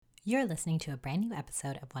You're listening to a brand new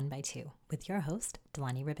episode of One by Two with your host,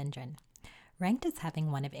 Delani Ravindran. Ranked as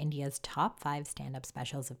having one of India's top 5 stand-up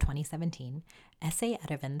specials of 2017, SA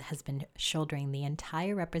Aravind has been shouldering the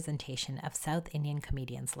entire representation of South Indian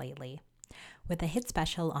comedians lately. With a hit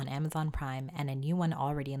special on Amazon Prime and a new one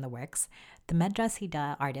already in the works, the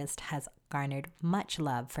Madrasida artist has garnered much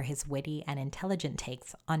love for his witty and intelligent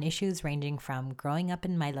takes on issues ranging from growing up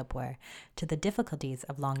in Mylapore to the difficulties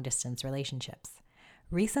of long-distance relationships.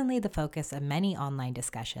 Recently, the focus of many online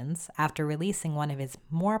discussions, after releasing one of his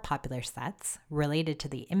more popular sets related to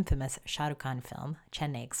the infamous Shah Rukh Khan film,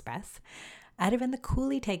 Chennai Express, Aravind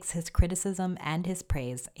coolly takes his criticism and his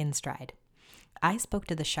praise in stride. I spoke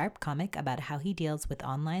to the sharp comic about how he deals with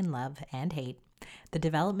online love and hate, the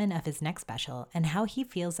development of his next special, and how he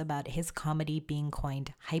feels about his comedy being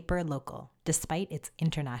coined hyper-local, despite its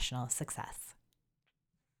international success.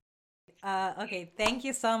 Okay, thank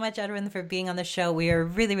you so much, Aravind, for being on the show. We are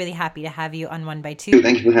really, really happy to have you on One by Two.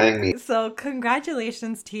 Thank you for having me. So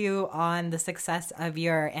congratulations to you on the success of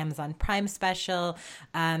your Amazon Prime special.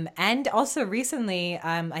 And also recently,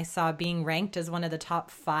 I saw being ranked as one of the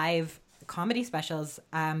top 5 comedy specials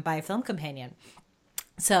by Film Companion.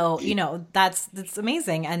 So, that's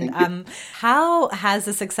amazing. And how has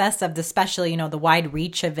the success of the special, the wide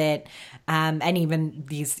reach of it, and even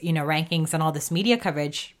these, rankings and all this media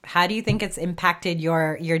coverage, how do you think it's impacted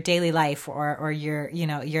your daily life or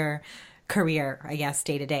your career, I guess,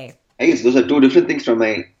 day to day? I guess those are two different things from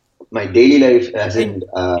my daily life hasn't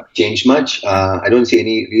changed much. I don't see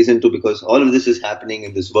any reason to, because all of this is happening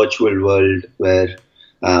in this virtual world where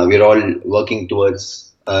we're all working towards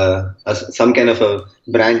some kind of a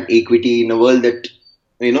brand equity in a world that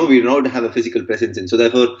we don't have a physical presence in. So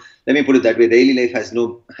therefore, let me put it that way: daily life has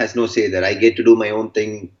no say there. I get to do my own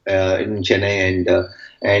thing in Chennai,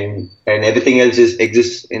 and everything else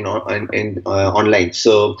exists in online.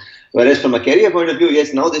 So whereas from a career point of view,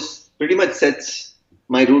 yes, now this pretty much sets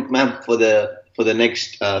my route map for the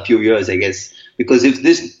next few years, I guess. Because if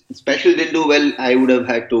this special didn't do well, I would have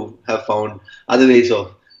had to have found other ways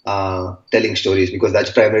of telling stories, because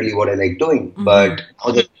that's primarily what I like doing. Mm-hmm. But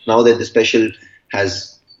now that the special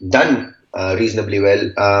has done reasonably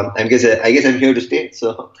well, I guess I'm here to stay.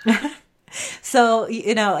 So. So,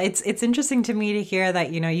 it's interesting to me to hear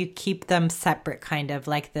that, you keep them separate, kind of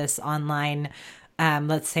like this online,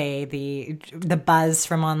 let's say the buzz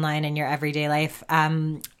from online in your everyday life.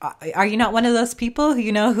 Are you not one of those people,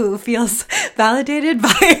 who feels validated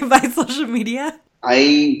by social media?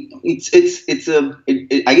 I guess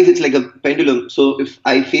it's like a pendulum. So if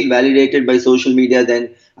I feel validated by social media,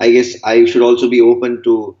 then I guess I should also be open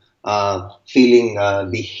to feeling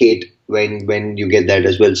the hate when you get that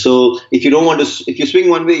as well. So if you swing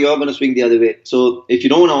one way, you're going to swing the other way. So if you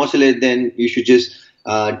don't want to oscillate, then you should just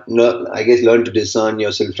learn to discern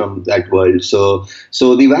yourself from that world. So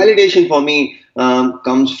the validation for me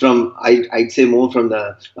comes from, I'd say, more from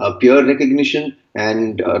the peer recognition,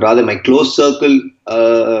 and rather my close circle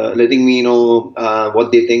letting me know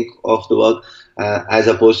what they think of the work, as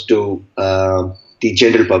opposed to the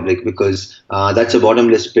general public, because that's a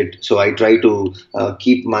bottomless pit. So I try to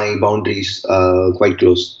keep my boundaries quite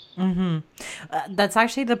cllose. Mm-hmm. That's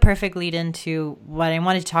actually the perfect lead into what I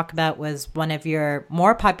wanted to talk about. Was one of your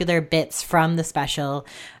more popular bits from the special.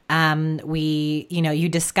 You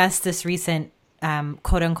discussed this recent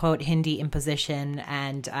quote unquote Hindi imposition,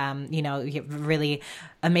 and really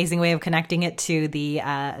amazing way of connecting it to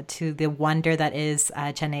the wonder that is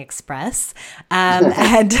Chennai Express,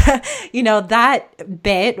 and that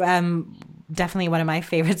bit, definitely one of my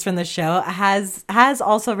favorites from the show, has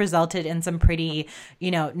also resulted in some pretty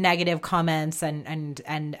negative comments and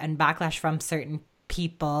backlash from certain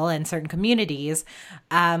people and certain communities.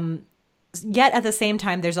 Yet at the same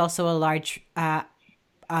time, there's also a large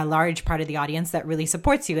part of the audience that really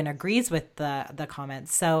supports you and agrees with the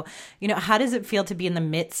comments. So, how does it feel to be in the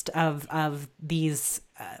midst of these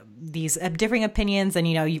differing opinions, and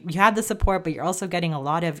you have the support, but you're also getting a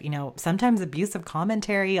lot of sometimes abusive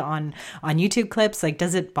commentary on YouTube clips? Like,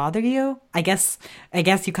 does it bother you? I guess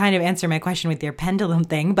you kind of answer my question with your pendulum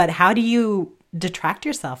thing, but how do you detract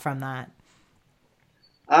yourself from that?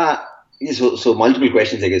 So multiple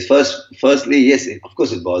questions, I guess. Firstly, yes, of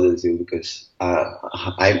course it bothers you, because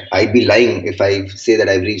I'd be lying if I say that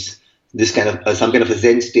I've reached this kind of some kind of a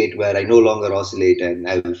Zen state where I no longer oscillate and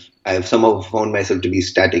I've somehow found myself to be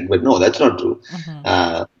static. But no, that's not true.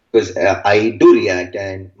 Mm-hmm. Because I do react,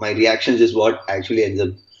 and my reactions is what actually ends up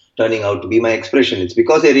turning out to be my expression. It's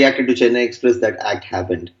because I reacted to Chennai Express that act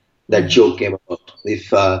happened, that joke came about.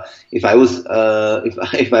 if I was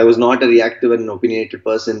if I was not a reactive and an opinionated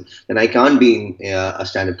person, then I can't be a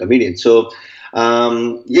stand-up comedian. So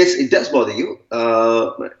yes, it does bother you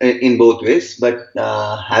in both ways. But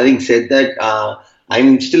having said that,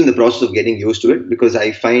 I'm still in the process of getting used to it, because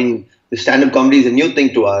I find the stand-up comedy is a new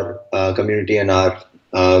thing to our community and our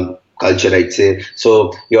culture, I'd say.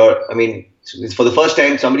 So I mean, it's for the first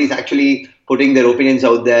time somebody's actually putting their opinions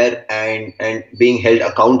out there and being held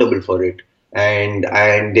accountable for it. And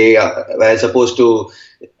they as opposed to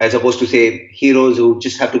say heroes who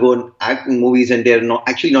just have to go and act in movies, and they're not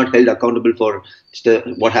held accountable for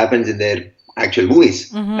what happens in their actual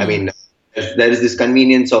movies. I mean, there is this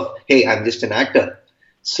convenience of, hey, I'm just an actor.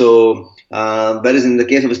 So whereas in the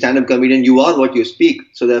case of a stand-up comedian, you are what you speak.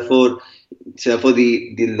 So therefore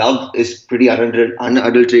the love is pretty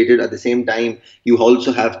unadulterated. At the same time, you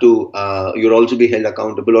also have to you'll also be held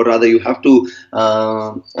accountable, or rather you have to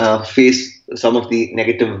face some of the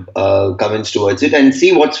negative comments towards it and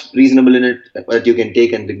see what's reasonable in it, what you can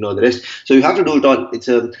take and ignore the rest. So you have to do it all.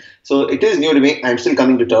 So it is new to me. I'm still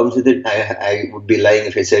coming to terms with it. I would be lying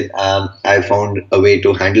if I said I found a way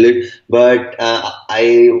to handle it. But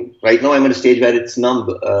right now I'm at a stage where it's numb,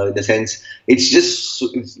 in the sense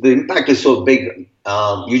the impact is so big.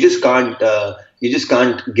 You just can't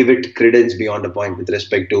give it credence beyond a point with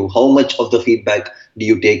respect to how much of the feedback do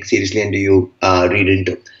you take seriously and do you read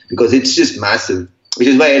into, because it's just massive. Which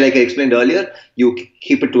is why, like I explained earlier, you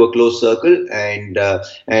keep it to a close circle, and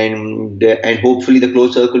hopefully the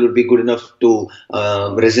close circle would be good enough to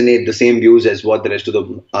resonate the same views as what the rest of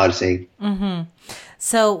them are saying. Mm-hmm.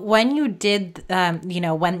 So when you did,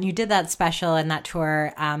 when you did that special and that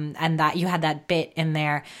tour, and that you had that bit in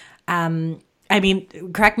there, I mean,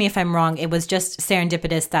 correct me if I'm wrong, it was just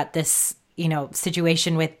serendipitous that this,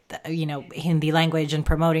 situation with, Hindi language and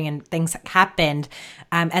promoting and things happened,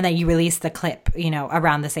 and that you released the clip,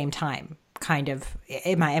 around the same time, kind of.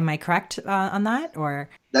 Am I correct on that, or?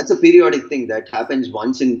 That's a periodic thing that happens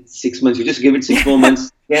once in 6 months. You just give it 6 more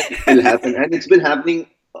months, yeah, it will happen. And it's been happening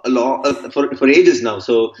a lot for ages now.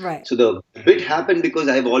 So, right. So the bit happened because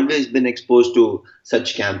I've always been exposed to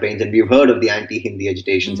such campaigns, and we've heard of the anti-Hindi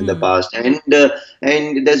agitations in the past. And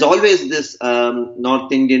there's always this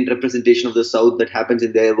North Indian representation of the South that happens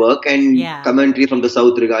in their work, and commentary from the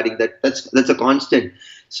South regarding that. That's a constant.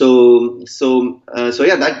 So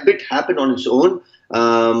yeah, that bit happened on its own.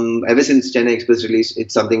 Ever since Chennai Express release,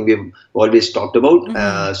 it's something we've always talked about.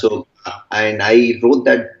 And I wrote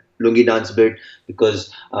that lungi dance bit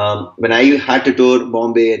because when I had to tour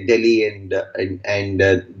Bombay and Delhi and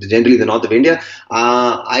generally the north of India,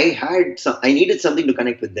 I needed something to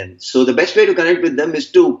connect with them. So the best way to connect with them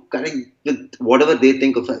is to connect with whatever they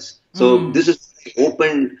think of us. So this is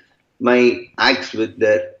opened my acts with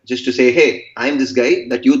just to say, hey, I'm this guy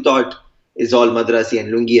that you thought is all Madrasi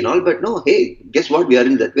and lungi and all, but no, hey, guess what? We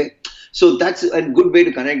aren't that way. So that's a good way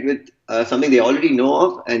to connect with something they already know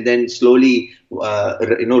of, and then slowly,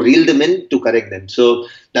 reel them in to correct them. So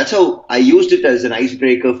that's how I used it as an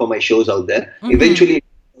icebreaker for my shows out there. Eventually,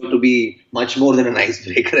 to be much more than an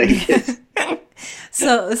icebreaker, I guess.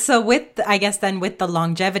 So with the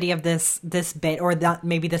longevity of this bit, or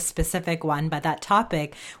maybe the specific one, but that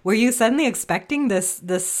topic, were you suddenly expecting this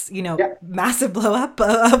massive blow up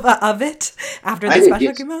of it after the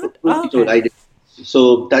special came out? Oh, okay. I did.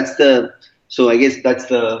 So I guess that's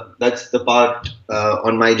the part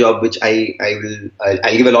on my job which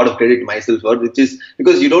I'll give a lot of credit to myself for, which is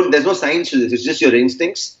because there's no science to this. It's just your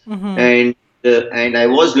instincts. And I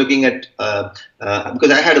was looking at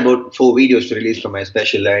because I had about 4 videos to release from my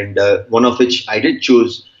special, and one of which I did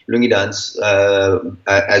choose lungi dance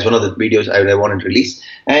as one of the videos I wanted to release.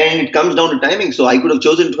 And it comes down to timing. So I could have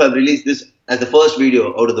chosen to have released this as the first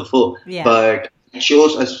video out of the 4, but it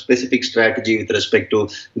shows a specific strategy with respect to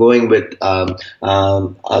going with the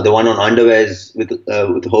one on underwears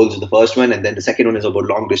with holes in the first one, and then the second one is about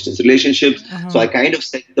long distance relationships. So I kind of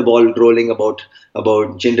set the ball rolling about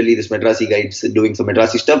generally this Madrasi guys doing some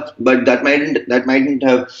Madrasi stuff, but that mightn't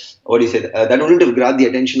have that wouldn't have grabbed the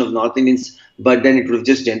attention of North Indians. But then it would have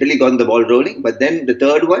just generally gotten the ball rolling. But then the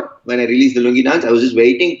third one, when I released the lungi dance, I was just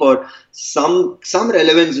waiting for some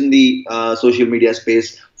relevance in the social media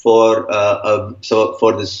space for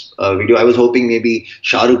this video. I was hoping maybe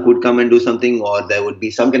Shah Rukh would come and do something, or there would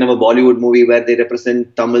be some kind of a Bollywood movie where they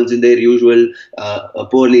represent Tamils in their usual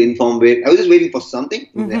poorly informed way. I was just waiting for something.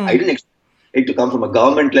 I didn't expect it to come from a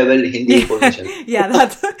government level Hindi position.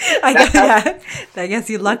 I guess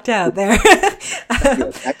you lucked out there.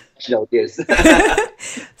 Yes.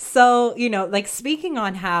 So, like speaking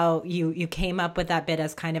on how you came up with that bit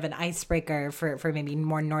as kind of an icebreaker for maybe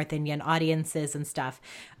more North Indian audiences and stuff.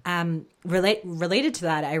 Related to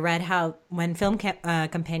that, I read how when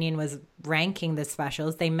Companion was ranking the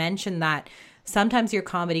specials, they mentioned that sometimes your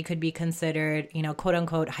comedy could be considered, quote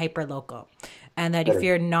unquote, hyper local, and that if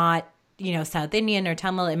you're not, South Indian or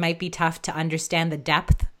Tamil, it might be tough to understand the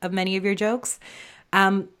depth of many of your jokes.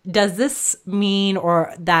 Does this mean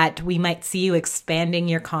or that we might see you expanding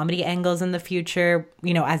your comedy angles in the future?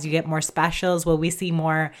 As you get more specials, will we see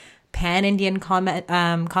more pan-Indian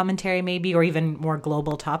commentary maybe, or even more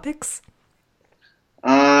global topics?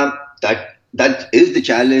 That is the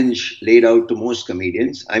challenge laid out to most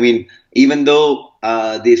comedians. I mean, even though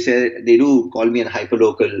they say they do call me a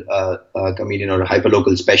hyperlocal comedian or a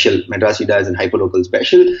hyperlocal special, Madrasi does and hyperlocal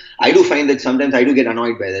special, I do find that sometimes I do get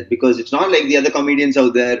annoyed by that, because it's not like the other comedians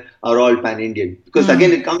out there are all pan-Indian. Because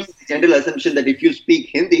again, it comes with the general assumption that if you speak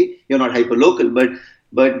Hindi, you're not hyperlocal.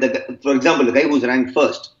 But for example, the guy who's ranked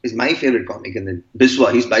first is my favorite comic, and then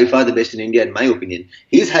Biswa, he's by far the best in India in my opinion.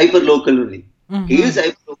 He's hyperlocal only. He is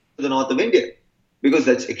hyperlocal to the north of India, because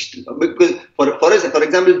because for us, for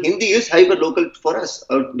example, Hindi is hyperlocal for us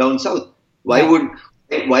out down south. Why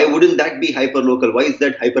wouldn't that be hyperlocal? Why is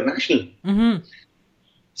that hypernational?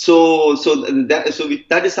 So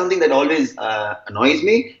that is something that always annoys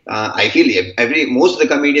me. I feel most of the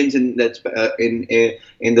comedians in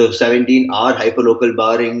the 17 are hyperlocal,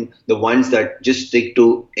 barring the ones that just stick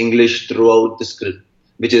to English throughout the script,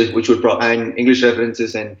 and English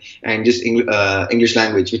references and just English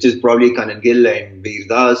language, which is probably Kanan Gill and Veer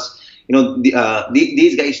Das.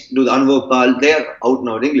 These guys do the Anwar Pal. They are out and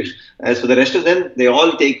out English. As for the rest of them, they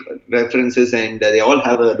all take references and they all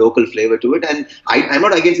have a local flavor to it. And I'm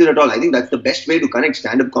not against it at all. I think that's the best way to connect.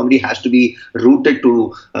 Stand-up comedy has to be rooted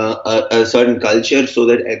to a certain culture, so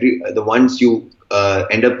that the ones you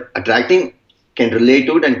end up attracting can relate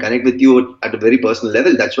to it and connect with you at a very personal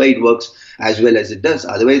level. That's why it works as well as it does.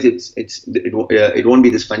 Otherwise, it won't be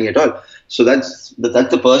this funny at all. So that's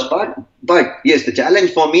the first part. But yes, the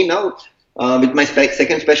challenge for me now with my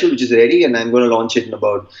second special, which is ready, and I'm going to launch it in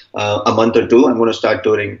about a month or two. I'm going to start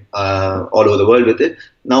touring all over the world with it.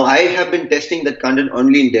 Now, I have been testing that content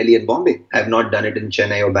only in Delhi and Bombay. I have not done it in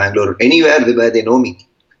Chennai or Bangalore or anywhere where they know me.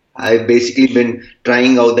 I've basically been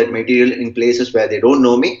trying out that material in places where they don't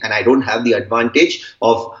know me, and I don't have the advantage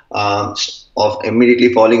of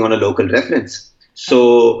immediately falling on a local reference.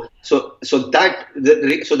 So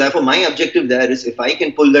therefore, my objective there is, if I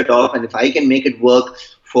can pull that off and if I can make it work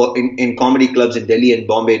in comedy clubs in Delhi and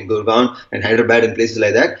Bombay and Gurgaon and Hyderabad and places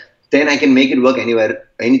like that, then I can make it work to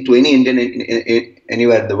any Indian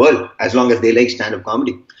anywhere in the world, as long as they like stand-up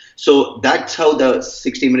comedy. So that's how the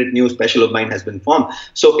 60-minute new special of mine has been formed.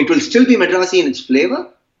 So it will still be Madrasi in its flavor,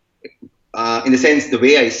 in the sense the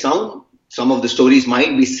way I sound. Some of the stories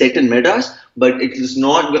might be set in Madras, but it is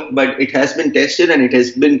not. But it has been tested and it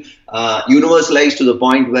has been universalized to the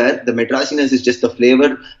point where the Madrasiness is just the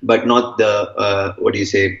flavor, but not the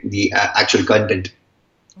the actual content.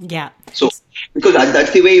 Yeah. So because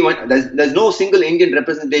that's the way you want. There's no single Indian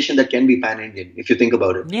representation that can be pan-Indian if you think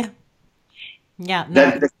about it. Yeah. Yeah, no.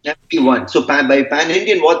 That can be one. So by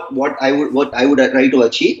pan-Indian, what I would try to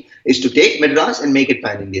achieve is to take Madras and make it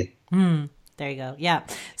pan-Indian. There you go. Yeah.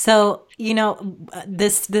 So,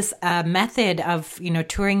 this method of,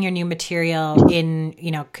 touring your new material in,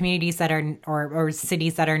 communities that are or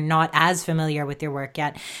cities that are not as familiar with your work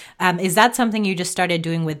yet. Is that something you just started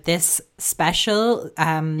doing with this special?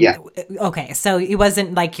 Yeah. Okay. So it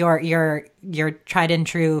wasn't like your tried and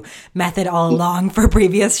true method all along for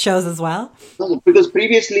previous shows as well? No, because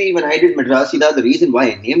previously when I did Madrasida, the reason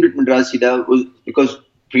why I named it Madrasida was because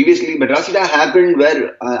previously, Madrasida happened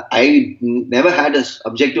where I never had an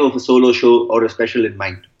objective of a solo show or a special in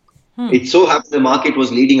mind. It so happened the market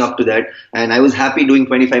was leading up to that, and I was happy doing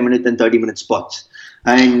 25-minute and 30-minute spots.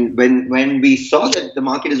 And when we saw that the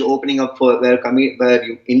market is opening up for where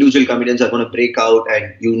individual comedians are going to break out,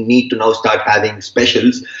 and you need to now start having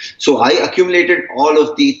specials, so I accumulated all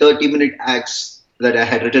of the 30-minute acts that I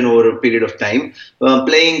had written over a period of time,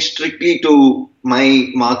 playing strictly to my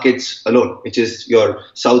markets alone, which is your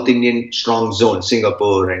South Indian strong zone,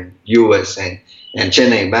 Singapore and US and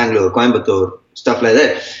Chennai, Bangalore, Coimbatore, stuff like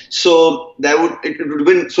that. So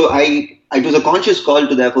it was a conscious call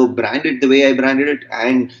to therefore brand it the way I branded it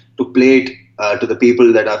and to play it to the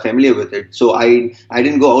people that are familiar with it. So I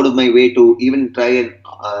didn't go out of my way to even try and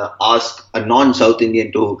ask a non-South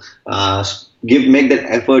Indian to make that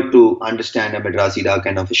effort to understand a Madrasida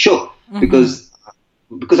kind of a show, because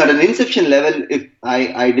at an inception level, if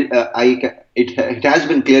I it has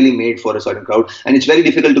been clearly made for a certain crowd, and it's very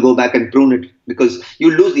difficult to go back and prune it because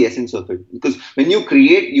you lose the essence of it. Because when you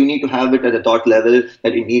create, you need to have it at a thought level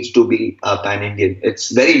that it needs to be pan-Indian.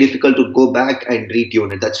 It's very difficult to go back and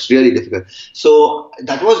retune it. That's really difficult. So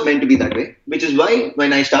that was meant to be that way, which is why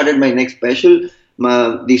when I started my next special,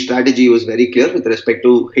 the strategy was very clear with respect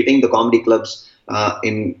to hitting the comedy clubs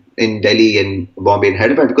in Delhi and Bombay and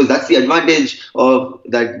Hyderabad, because that's the advantage of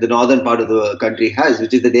that the northern part of the country has,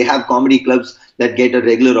 which is that they have comedy clubs that get a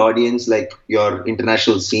regular audience like your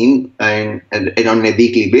international scene and on a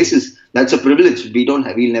weekly basis. That's a privilege.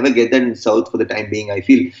 We'll never get that in South for the time being, I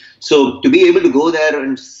feel. So to be able to go there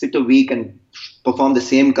and sit a week and perform the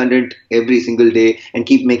same content every single day and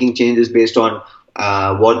keep making changes based on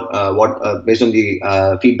based on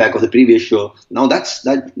the feedback of the previous show. Now that's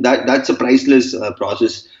a priceless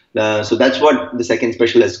process. So that's what the second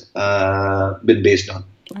special has been based on.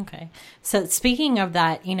 Okay. So speaking of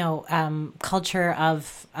that, culture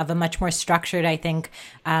of a much more structured, I think,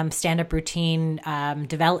 stand-up routine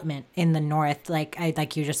development in the North,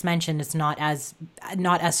 like you just mentioned, is not as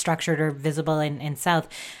structured or visible in South.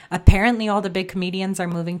 Apparently, all the big comedians are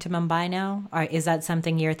moving to Mumbai now. Or is that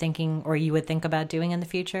something you're thinking or you would think about doing in the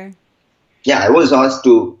future? Yeah, I was asked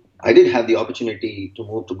to. I did have the opportunity to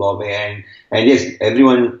move to Bombay, and yes,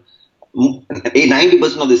 everyone.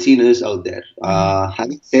 90% of the scene is out there.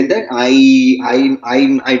 Having said that, I'm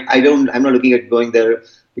not looking at going there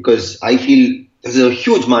because I feel there's a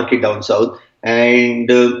huge market down south,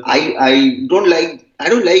 and I don't like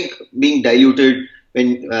being diluted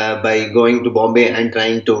when by going to Bombay and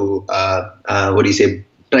trying to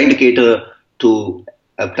trying to cater to.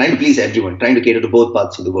 Trying to please everyone, trying to cater to both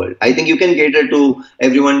parts of the world. I think you can cater to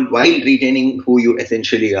everyone while retaining who you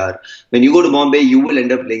essentially are. When you go to Bombay, you will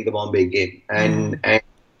end up playing the Bombay game. And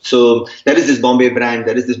so there is this Bombay brand,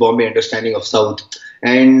 there is this Bombay understanding of South.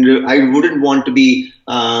 And I wouldn't want to be,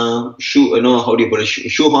 shoehorned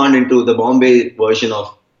into the Bombay version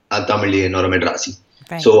of a Tamilian or a Madrasi.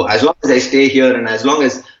 Right. So as long as I stay here and as long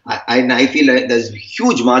as I feel like there's a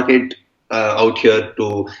huge market out here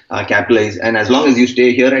to capitalize, and as long as you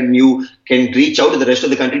stay here and you can reach out to the rest of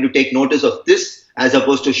the country to take notice of this as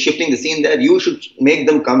opposed to shifting the scene there, you should make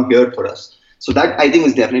them come here for us. So that I think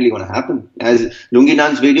is definitely going to happen. As Lungi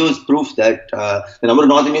Nan's videos proof that the number of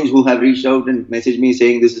North Indians who have reached out and messaged me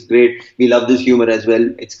saying this is great, we love this humor as well.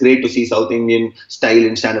 It's great to see South Indian style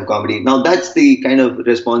in stand-up comedy. Now that's the kind of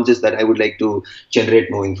responses that I would like to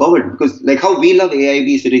generate moving forward. Because like how we love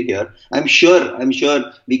AIB sitting here, I'm sure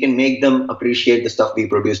we can make them appreciate the stuff we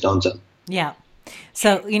produce down south. Yeah.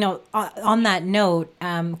 So on that note,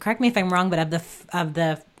 correct me if I'm wrong, but of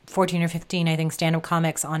the 14 or 15, I think, stand-up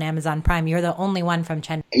comics on Amazon Prime, you're the only one from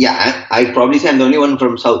Chennai. Yeah, I'd probably say I'm the only one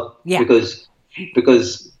from South. Yeah. Because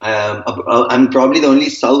I'm probably the only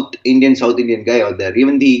South Indian guy out there.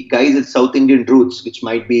 Even the guys with South Indian roots, which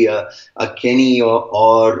might be a Kenny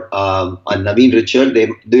or a Naveen Richard,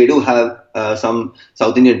 they do have some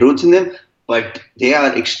South Indian roots in them. But they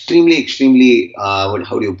are extremely, how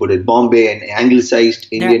do you put it, Bombay and anglicized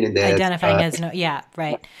Indian in their... Identifying as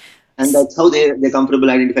right. And that's how they're comfortable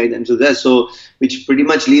identifying themselves as. So, which pretty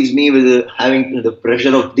much leaves me with having the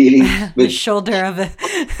pressure of dealing with... the shoulder of it.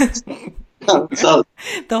 South.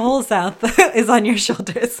 The whole South is on your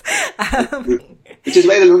shoulders. Which is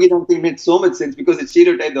why the Lungi Nan thing made so much sense, because it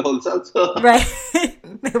stereotyped the whole South. So. Right.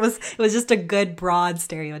 It was just a good broad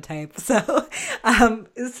stereotype. So,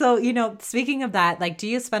 speaking of that, do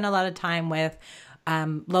you spend a lot of time with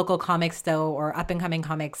local comics though, or up and coming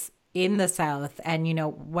comics in the South? And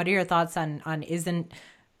what are your thoughts on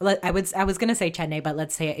I was going to say Chennai, but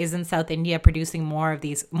let's say, isn't South India producing more of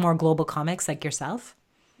these more global comics like yourself?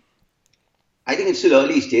 I think it's still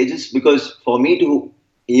early stages, because for me to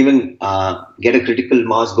even get a critical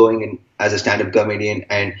mass going in as a stand-up comedian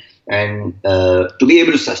and to be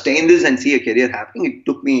able to sustain this and see a career happening, it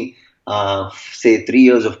took me say 3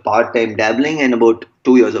 years of part-time dabbling and about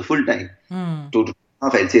 2 years of full-time. 2.5,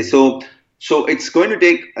 I'd say. So it's going to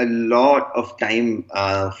take a lot of time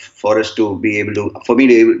for me to be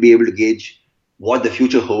able to gauge what the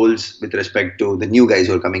future holds with respect to the new guys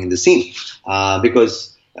who are coming in the scene,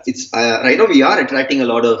 because it's right now we are attracting a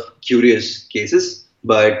lot of curious cases,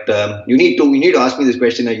 but you need to ask me this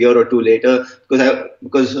question a year or two later,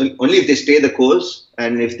 because only if they stay the course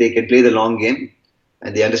and if they can play the long game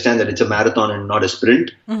and they understand that it's a marathon and not a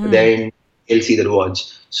sprint, then they'll see the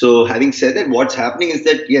rewards. So having said that, what's happening is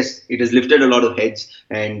that, yes, it has lifted a lot of heads,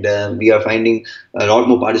 and we are finding a lot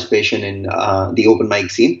more participation in the open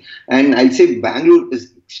mic scene. And I'd say Bangalore is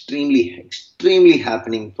extremely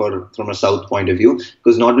happening from a South point of view,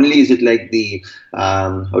 because not only is it like the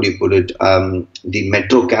how do you put it, the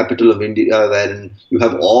metro capital of India, where you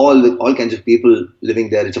have all kinds of people living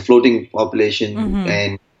there. It's a floating population,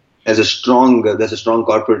 and there's a strong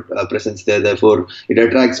corporate presence there. Therefore, it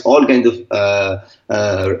attracts all kinds of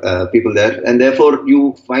people there, and therefore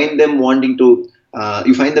you find them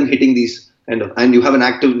hitting these and you have an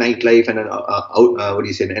active nightlife and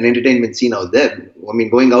an entertainment scene out there. I mean,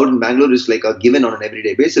 going out in Bangalore is like a given on an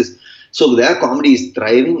everyday basis. So their comedy is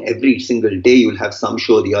thriving every single day. You'll have some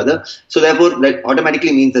show or the other. So therefore, that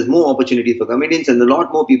automatically means there's more opportunity for comedians and a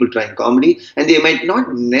lot more people trying comedy. And they might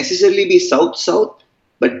not necessarily be South,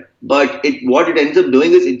 but what it ends up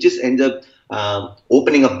doing is it just ends up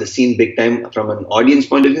opening up the scene big time from an audience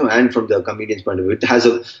point of view and from the comedian's point of view. It has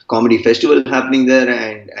a comedy festival happening there,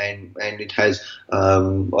 and it has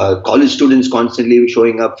college students constantly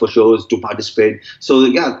showing up for shows to participate. So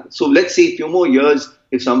yeah, so let's see a few more years.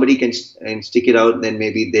 If somebody can stick it out, then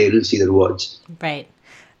maybe they will see the rewards. Right.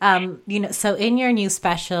 So in your new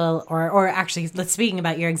special, or actually, speaking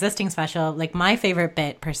about your existing special, like my favorite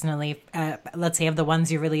bit personally, let's say of the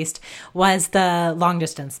ones you released, was the long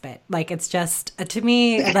distance bit. Like it's just to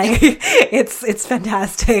me, like it's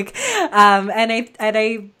fantastic.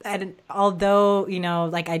 And although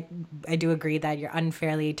like I do agree that you're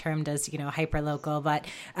unfairly termed as hyper local, but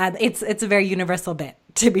it's a very universal bit,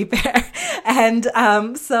 to be fair.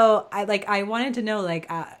 And so I wanted to know,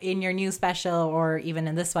 in your new special or even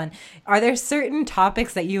in this one, are there certain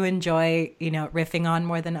topics that you enjoy riffing on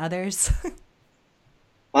more than others?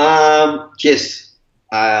 Yes.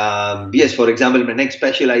 Yes, for example, in my next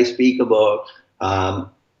special I speak about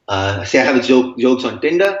say I have jokes on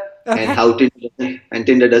Tinder. Okay. And how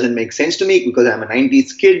Tinder doesn't make sense to me because I'm a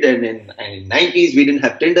 90s kid, and in 90s we didn't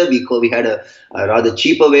have Tinder. We had a rather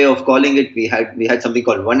cheaper way of calling it. We had something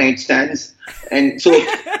called one night stands, and so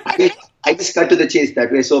I just cut to the chase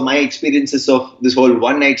that way. So my experiences of this whole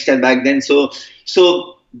one night stand back then. So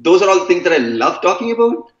those are all things that I love talking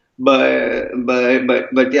about.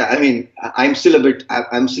 But yeah, I mean, I'm still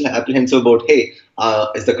apprehensive about, hey,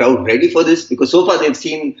 is the crowd ready for this? Because so far they've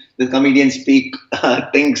seen the comedians speak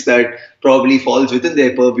things that probably falls within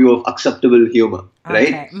their purview of acceptable humor, right?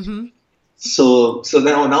 Okay. Mm-hmm. So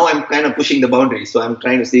now I'm kind of pushing the boundaries. So I'm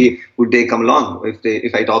trying to see, would they come along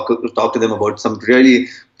if I talk to them about some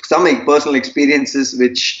personal experiences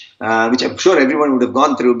which I'm sure everyone would have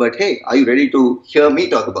gone through. But hey, are you ready to hear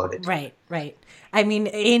me talk about it? Right. I mean,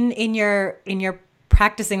 in your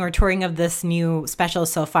practicing or touring of this new special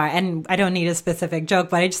so far, and I don't need a specific joke,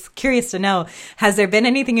 but I'm just curious to know, has there been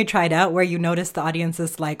anything you tried out where you noticed the audience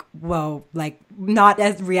is like, whoa, like not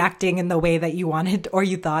as reacting in the way that you wanted or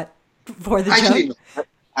you thought for the joke?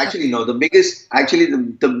 Actually, no. The biggest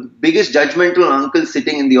judgmental uncle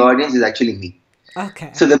sitting in the audience is actually me.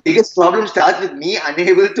 Okay. So the biggest problem starts with me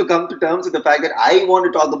unable to come to terms with the fact that I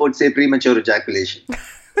want to talk about, say, premature ejaculation.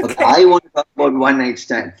 Okay. I want to talk about one night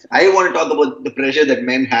stands. I want to talk about the pressure that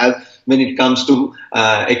men have when it comes to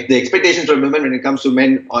the expectations from women when it comes to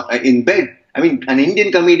men in bed. I mean, an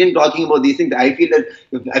Indian comedian talking about these things, I feel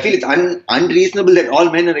it's unreasonable that all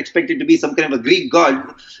men are expected to be some kind of a Greek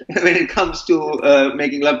god when it comes to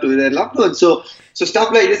making love to their loved ones. So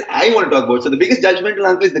stuff like this, I want to talk about. So the biggest judgmental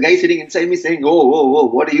uncle is the guy sitting inside me saying, "Oh,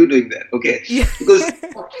 what are you doing there?" Okay, yeah. Because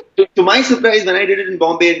to my surprise, when I did it in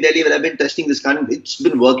Bombay and Delhi, where I've been testing this content, it's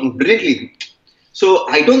been working brilliantly. So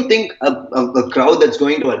I don't think a crowd that's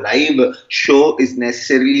going to a live show is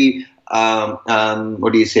necessarily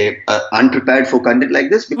unprepared for content like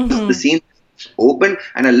this, because the scene is open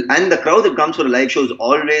and the crowd that comes for a live show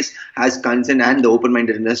always has consent and the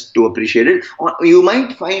open-mindedness to appreciate it. You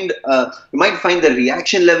might find the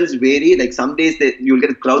reaction levels vary. Like some days you'll get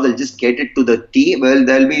a crowd that'll just get it to the T. Well,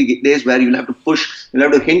 there'll be days where you'll have to push, you'll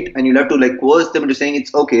have to hint, and you'll have to like coerce them into saying,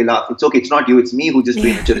 "It's okay, laugh. It's okay. It's not you. It's me who just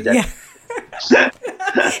premature ejaculation."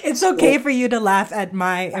 It's okay for you to laugh at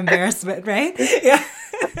my embarrassment, right? Yeah.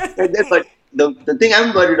 But the thing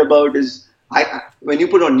I'm worried about is when you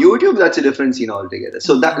put on YouTube, that's a different scene altogether.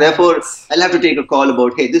 So therefore, I'll have to take a call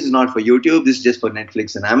about, hey, this is not for YouTube. This is just for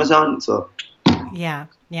Netflix and Amazon. So yeah.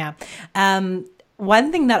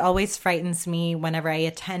 One thing that always frightens me whenever I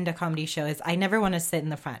attend a comedy show is I never want to sit in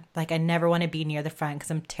the front. Like I never want to be near the front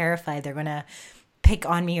because I'm terrified they're gonna pick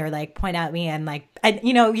on me or like point at me and like,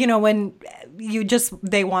 when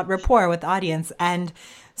they want rapport with the audience. And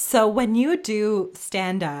so when you do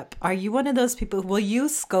stand up, are you one of those people, will you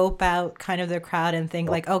scope out kind of the crowd and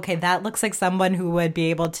think like, okay, that looks like someone who would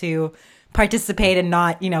be able to participate and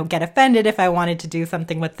not, get offended if I wanted to do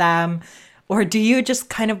something with them? Or do you just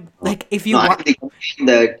kind of like, if you want...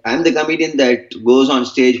 that I'm the comedian that goes on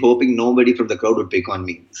stage hoping nobody from the crowd would pick on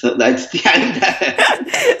me. So that's the I'm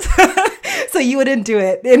that. So you wouldn't do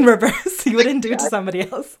it in reverse. You wouldn't do it to somebody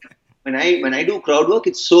else. When I do crowd work,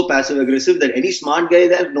 it's so passive aggressive that any smart guy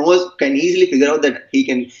that knows can easily figure out that he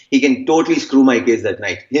can totally screw my case that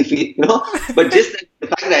night. If but just the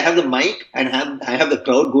fact that I have the mic and I have the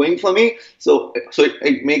crowd going for me, so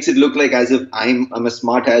it makes it look like as if I'm a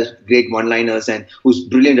smart ass, great one-liners and who's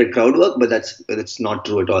brilliant at crowd work, but that's not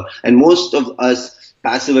true at all. And most of us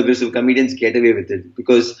passive aggressive comedians get away with it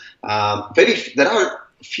because there are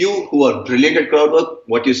few who are brilliant at crowd work.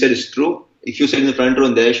 What you said is true. If you sit in the front row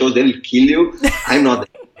in their shows, they will kill you. I'm not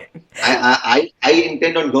there. I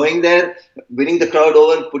intend on going there, winning the crowd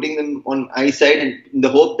over, putting them on eyesight, and in the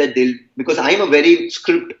hope that because I'm a very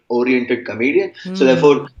script-oriented comedian, so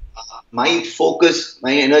therefore my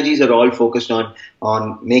energies are all focused on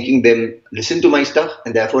making them listen to my stuff,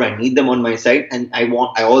 and therefore I need them on my side, and I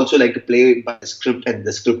also like to play by the script and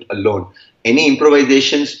the script alone. Any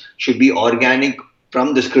improvisations should be organic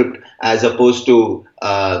from the script, as opposed to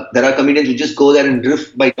there are comedians who just go there and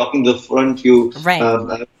riff by talking to the front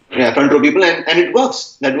front row people, and it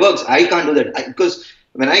works. That works. I can't do that because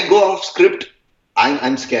when I go off script,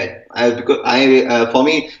 I'm scared. For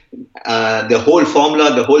me, the whole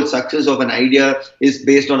formula, the whole success of an idea is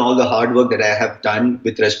based on all the hard work that I have done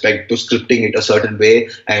with respect to scripting it a certain way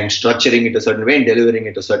and structuring it a certain way and delivering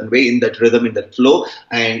it a certain way in that rhythm, in that flow.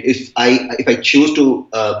 And if I choose to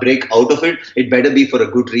break out of it, it better be for a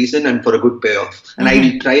good reason and for a good payoff. And I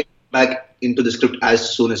will try back into the script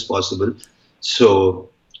as soon as possible. So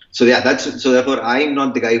therefore I'm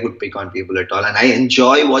not the guy who'd pick on people at all, and I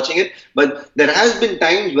enjoy watching it. But there has been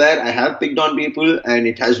times where I have picked on people and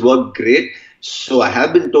it has worked great. So I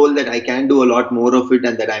have been told that I can do a lot more of it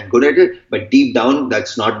and that I'm good at it. But deep down,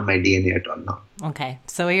 that's not my DNA at all now. Okay,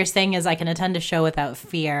 so what you're saying is I can attend a show without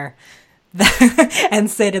fear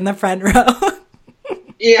and sit in the front row.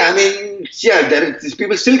 Yeah, I mean,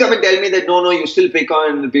 people still come and tell me that no, you still pick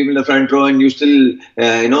on the people in the front row and you still,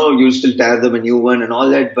 you still tear them a new one and all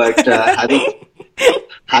that. But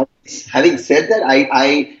having said that,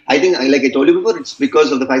 I think, like I told you before, it's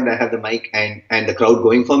because of the fact that I have the mic and the crowd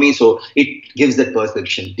going for me. So it gives that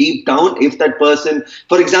perception. Deep down, if that person,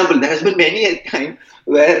 for example, there has been many a time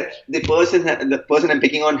where the person I'm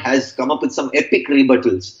picking on has come up with some epic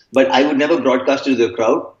rebuttals, but I would never broadcast it to the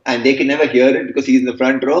crowd, and they can never hear it because he's in the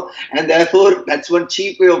front row, and therefore that's one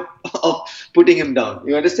cheap way of putting him down.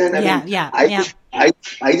 You understand? I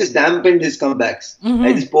just dampened his comebacks. Mm-hmm.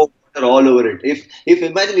 I just poured water all over it. If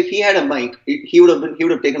imagine if he had a mic, he would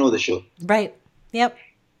have taken over the show. Right. Yep.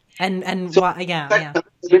 And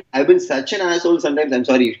I've been such an asshole sometimes. I'm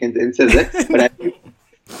sorry, you can answer that, but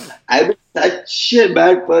I've been such a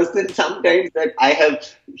bad person sometimes that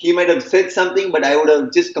he might have said something, but I would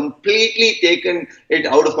have just completely taken it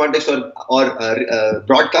out of context or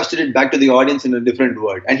broadcasted it back to the audience in a different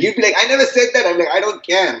word. And he'd be like, I never said that. I'm like, I don't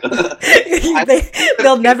care.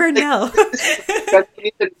 They'll never know.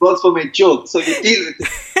 It works for my joke. So you deal with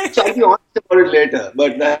it. So I'll be honest about it later.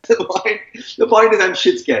 But that's the point. The point is I'm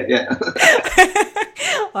shit scared. Yeah.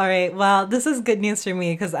 All right. Well, this is good news for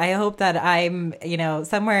me because I hope that I'm,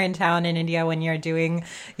 somewhere in town in India when you're doing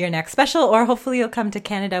your next special, or hopefully you'll come to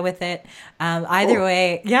Canada with it. Either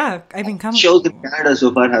way, yeah. I mean, come. Shows in Canada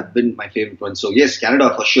so far have been my favorite ones. So yes,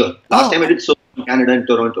 Canada for sure. Last time I did so in Canada and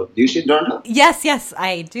Toronto. Do you stay in Toronto? Yes,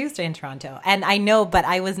 I do stay in Toronto, and I know, but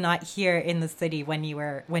I was not here in the city when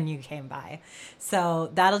you came by.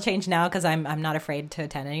 So that'll change now because I'm not afraid to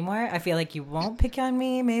attend anymore. I feel like you won't pick on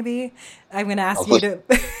me. Maybe I'm going to ask you to.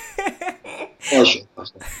 For sure.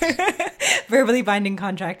 Verbally binding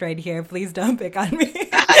contract right here. Please don't pick on me.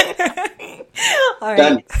 All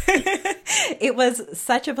right. It was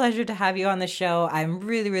such a pleasure to have you on the show. I'm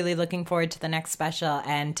really, really looking forward to the next special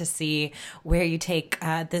and to see where you take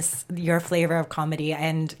your flavor of comedy.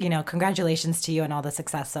 And, congratulations to you on all the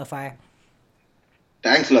success so far.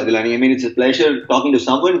 Thanks a lot, Dilani. I mean, it's a pleasure talking to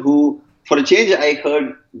someone who, for a change, I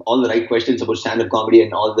heard all the right questions about stand-up comedy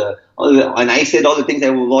and and I said all the things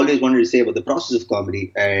I've always wanted to say about the process of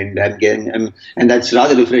comedy, and and that's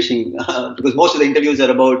rather refreshing because most of the interviews are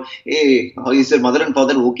about, hey, how is your mother and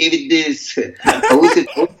father okay with this? How is it?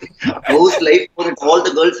 How's life? All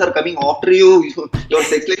the girls are coming after you. Your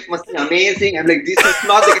sex life must be amazing. I'm like, this is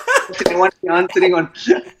not the question I want to be answering on.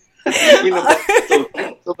 So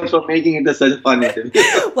thanks so much for making it such a fun interview.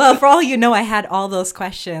 Well, for all you know, I had all those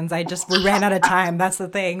questions. We ran out of time. That's the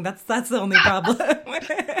thing. That's the only problem.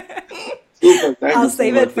 Super, I'll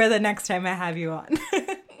save it for the next time I have you on.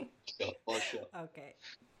 Sure. Okay.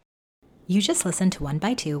 You just listened to 1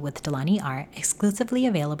 by 2 with Delaney R, exclusively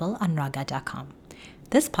available on raga.com.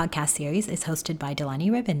 This podcast series is hosted by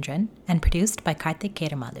Delani Ravindran and produced by Karthik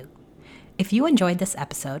Keramalu. If you enjoyed this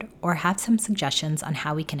episode or have some suggestions on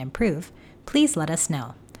how we can improve, please let us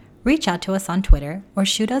know. Reach out to us on Twitter or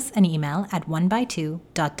shoot us an email at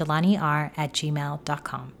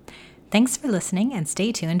 1by2.delanir@gmail.com. Thanks for listening and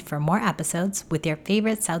stay tuned for more episodes with your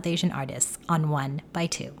favorite South Asian artists on 1 by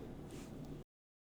 2.